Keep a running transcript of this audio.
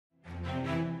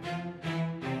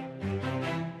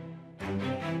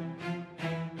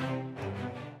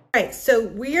All right, so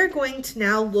we are going to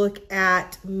now look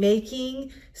at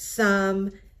making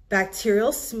some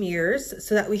bacterial smears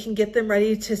so that we can get them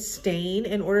ready to stain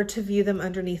in order to view them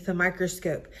underneath the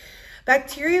microscope.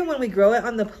 Bacteria, when we grow it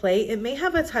on the plate, it may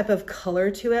have a type of color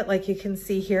to it, like you can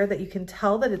see here, that you can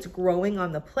tell that it's growing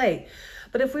on the plate.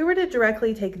 But if we were to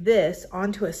directly take this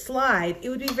onto a slide, it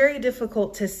would be very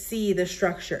difficult to see the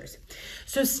structures.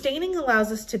 So staining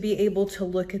allows us to be able to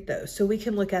look at those. So we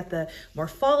can look at the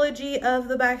morphology of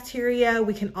the bacteria.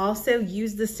 We can also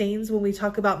use the stains when we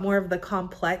talk about more of the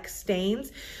complex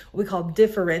stains, what we call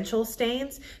differential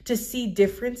stains, to see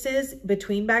differences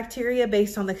between bacteria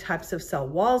based on the types of cell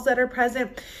walls that are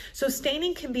present. So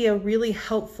staining can be a really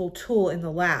helpful tool in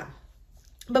the lab.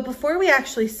 But before we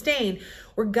actually stain,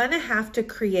 we're gonna have to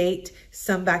create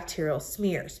some bacterial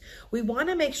smears. We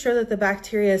wanna make sure that the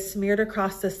bacteria is smeared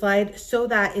across the slide so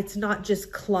that it's not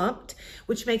just clumped,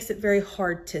 which makes it very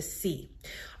hard to see.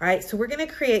 All right, so we're gonna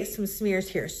create some smears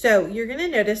here. So you're gonna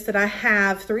notice that I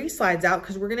have 3 slides out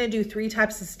because we're gonna do 3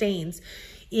 types of stains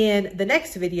in the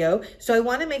next video. So I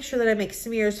wanna make sure that I make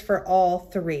smears for all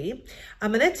 3.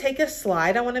 I'm gonna take a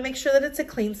slide. I wanna make sure that it's a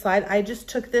clean slide. I just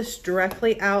took this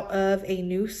directly out of a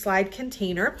new slide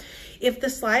container. If the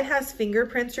slide has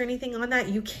fingerprints or anything on that,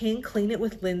 you can clean it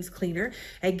with lens cleaner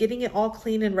and getting it all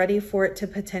clean and ready for it to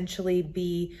potentially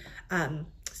be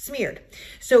smeared.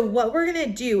 So what we're gonna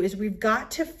do is we've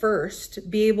got to first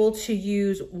be able to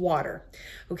use water,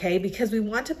 okay? Because we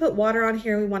want to put water on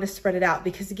here, we wanna spread it out,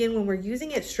 because again, when we're using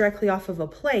it directly off of a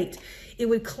plate, it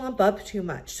would clump up too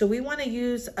much. So we wanna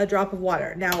use a drop of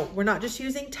water. Now, we're not just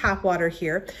using tap water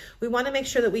here. We wanna make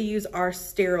sure that we use our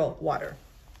sterile water,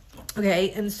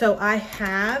 okay? And so I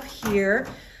have here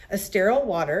a sterile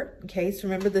water, okay? So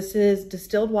remember, this is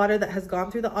distilled water that has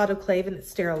gone through the autoclave and it's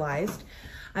sterilized.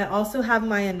 I also have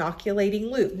my inoculating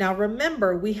loop. Now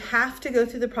remember, we have to go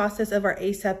through the process of our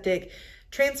aseptic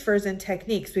transfers and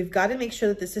techniques. We've got to make sure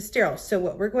that this is sterile. So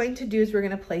what we're going to do is we're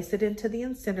going to place it into the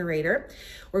incinerator.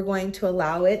 We're going to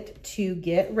allow it to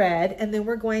get red, and then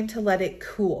we're going to let it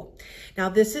cool. Now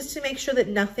this is to make sure that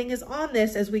nothing is on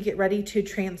this as we get ready to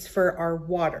transfer our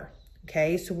water.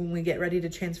 Okay, so when we get ready to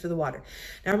transfer the water.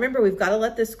 Now remember, we've got to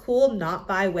let this cool, not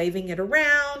by waving it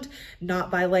around,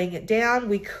 not by laying it down.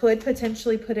 We could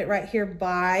potentially put it right here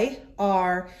by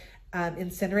our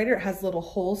incinerator. It has little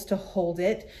holes to hold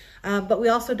it, but we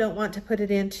also don't want to put it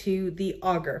into the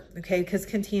auger, okay, because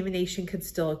contamination could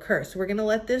still occur. So we're going to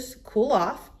let this cool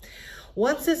off.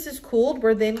 Once this is cooled,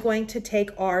 we're then going to take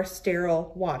our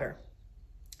sterile water.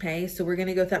 Okay, so we're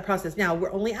gonna go through that process. Now,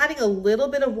 we're only adding a little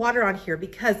bit of water on here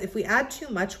because if we add too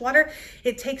much water,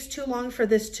 it takes too long for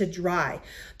this to dry.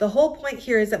 The whole point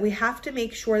here is that we have to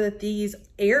make sure that these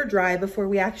air dry before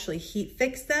we actually heat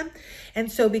fix them.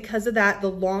 And so because of that,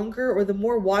 the longer or the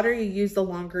more water you use, the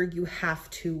longer you have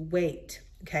to wait.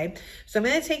 Okay, so I'm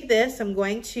gonna take this, I'm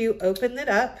going to open it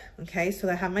up. Okay, so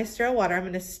I have my sterile water. I'm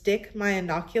gonna stick my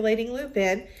inoculating loop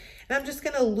in, and I'm just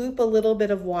gonna loop a little bit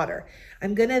of water.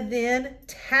 I'm gonna then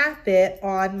tap it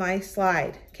on my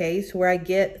slide, okay, so where I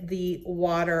get the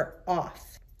water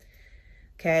off,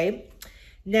 okay?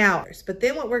 Now, but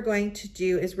then what we're going to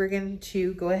do is we're going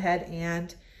to go ahead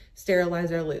and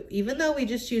sterilize our loop. Even though we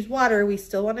just use water, we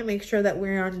still wanna make sure that we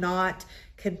are not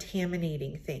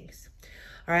contaminating things.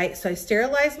 All right, so I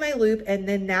sterilize my loop, and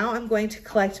then now I'm going to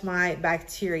collect my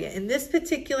bacteria. In this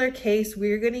particular case,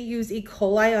 we're going to use E.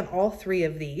 coli on all 3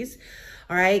 of these.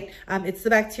 All right, it's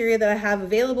the bacteria that I have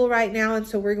available right now, and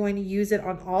so we're going to use it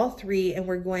on all 3, and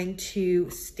we're going to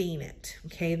stain it,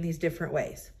 okay, in these different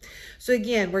ways. So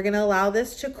again, we're going to allow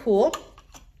this to cool.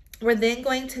 We're then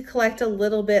going to collect a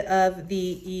little bit of the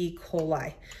E.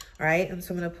 coli. All right, and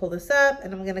so I'm gonna pull this up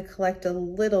and I'm gonna collect a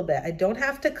little bit. I don't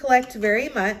have to collect very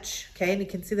much, okay? And you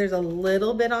can see there's a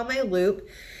little bit on my loop.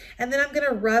 And then I'm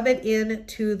gonna rub it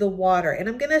into the water and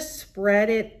I'm gonna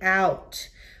spread it out.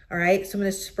 All right, so I'm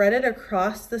gonna spread it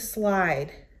across the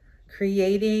slide,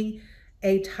 creating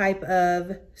a type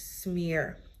of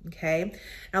smear, okay?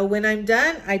 Now when I'm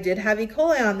done, I did have E.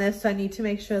 coli on this, so I need to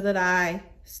make sure that I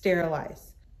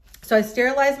sterilize. So I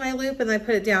sterilize my loop and I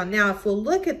put it down. Now, if we'll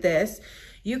look at this,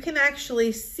 you can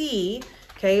actually see,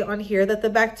 okay, on here that the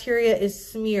bacteria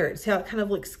is smeared. See how it kind of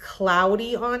looks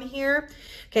cloudy on here?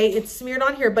 Okay, it's smeared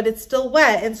on here, but it's still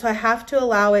wet, and so I have to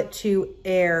allow it to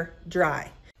air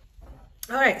dry.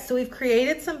 All right, so we've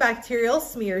created some bacterial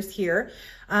smears here,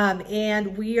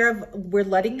 and we're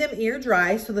letting them air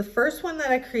dry. So the first one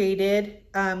that I created,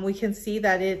 we can see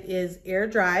that it is air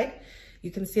dried. You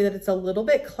can see that it's a little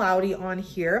bit cloudy on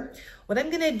here. What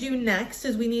I'm gonna do next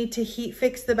is we need to heat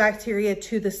fix the bacteria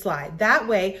to the slide. That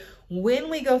way, when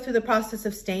we go through the process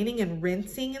of staining and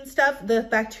rinsing and stuff, the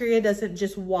bacteria doesn't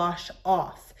just wash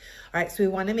off. All right, so we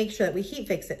want to make sure that we heat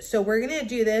fix it. So we're going to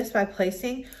do this by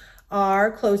placing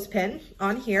our clothespin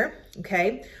on here,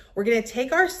 okay? We're going to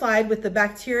take our slide with the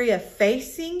bacteria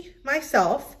facing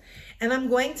myself, and I'm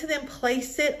going to then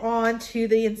place it onto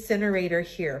the incinerator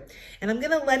here. And I'm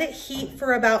going to let it heat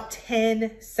for about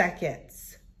 10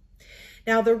 seconds.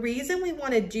 Now, the reason we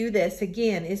want to do this,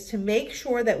 again, is to make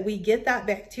sure that we get that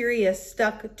bacteria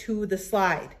stuck to the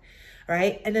slide,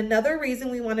 right? And another reason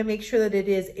we want to make sure that it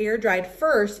is air dried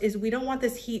first is we don't want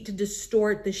this heat to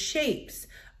distort the shapes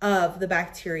of the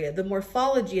bacteria, the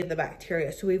morphology of the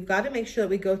bacteria. So we've got to make sure that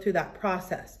we go through that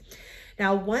process.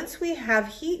 Now, once we have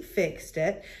heat fixed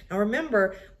it, now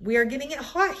remember, we are getting it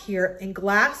hot here, and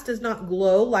glass does not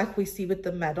glow like we see with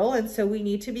the metal. And so we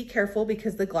need to be careful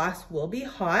because the glass will be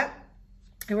hot,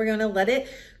 and we're going to let it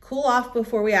cool off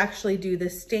before we actually do the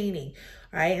staining.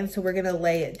 All right, and so we're going to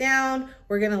lay it down.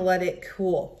 We're going to let it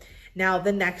cool. Now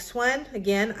the next one,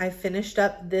 again, I finished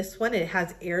up this one. It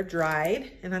has air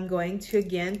dried, and I'm going to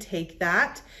again take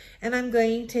that and I'm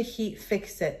going to heat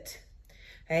fix it.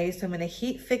 Okay, so I'm going to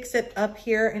heat fix it up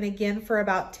here, and again for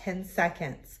about 10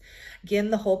 seconds.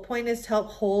 Again, the whole point is to help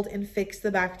hold and fix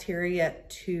the bacteria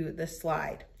to the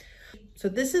slide. So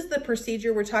this is the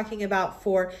procedure we're talking about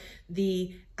for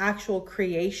the actual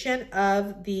creation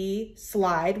of the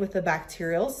slide with the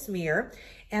bacterial smear,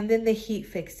 and then the heat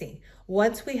fixing.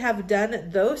 Once we have done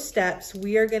those steps,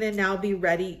 we are going to now be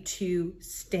ready to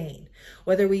stain.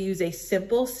 Whether we use a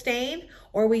simple stain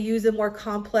or we use a more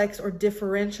complex or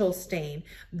differential stain,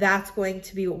 that's going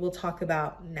to be what we'll talk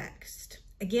about next.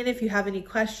 Again, if you have any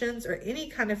questions or any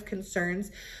kind of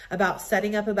concerns about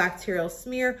setting up a bacterial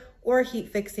smear or heat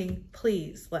fixing,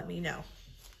 please let me know.